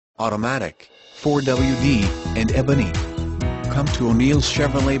automatic, 4WD, and Ebony. Come to ONeills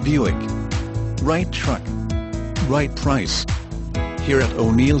Chevrolet Buick. Right truck, right price. Here at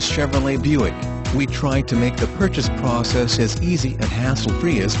ONeills Chevrolet Buick, we try to make the purchase process as easy and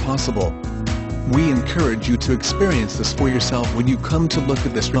hassle-free as possible. We encourage you to experience this for yourself when you come to look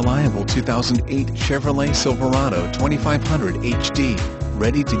at this reliable 2008 Chevrolet Silverado 2500 HD,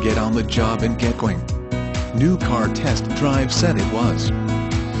 ready to get on the job and get going. New car test drive said it was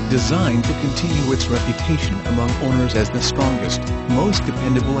designed to continue its reputation among owners as the strongest, most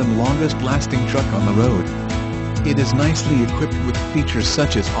dependable and longest-lasting truck on the road. It is nicely equipped with features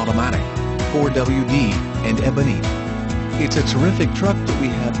such as automatic, 4WD, and Ebony. It's a terrific truck that we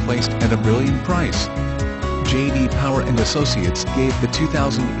have placed at a brilliant price. J.D. Power & Associates gave the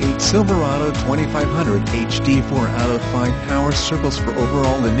 2008 Silverado 2500 HD 4 out of 5 power circles for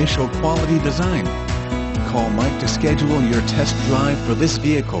overall initial quality design. Call Mike to schedule your test drive for this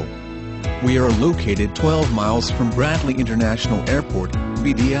vehicle. We are located 12 miles from Bradley International Airport,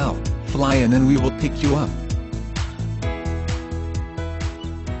 BDL. Fly in and we will pick you up.